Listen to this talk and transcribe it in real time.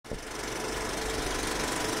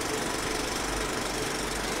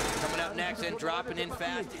Again, dropping in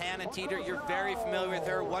fast. Hannah Teter, you're very familiar with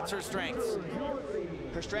her. What's her strengths?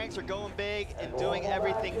 Her strengths are going big and doing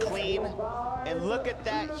everything clean. And look at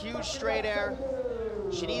that huge straight air.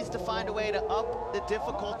 She needs to find a way to up the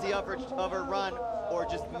difficulty of her run or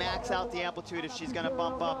just max out the amplitude if she's gonna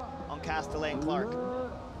bump up on Castellet and Clark.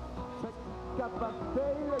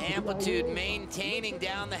 Amplitude maintaining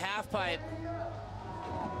down the half pipe.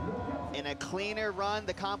 In a cleaner run,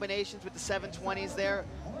 the combinations with the 720s there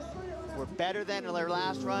were better than in her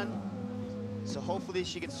last run. So hopefully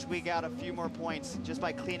she can squeak out a few more points just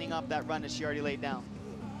by cleaning up that run that she already laid down.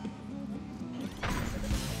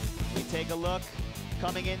 We take a look.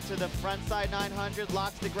 Coming into the front side 900,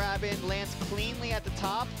 locks the grab in, lands cleanly at the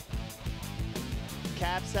top.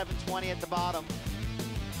 Cab 720 at the bottom.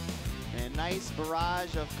 And a nice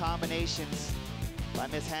barrage of combinations by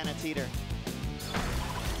Miss Hannah Teter.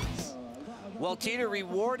 Well, Teter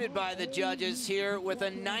rewarded by the judges here with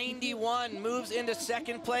a 91, moves into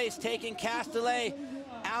second place, taking Castellet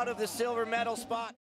out of the silver medal spot.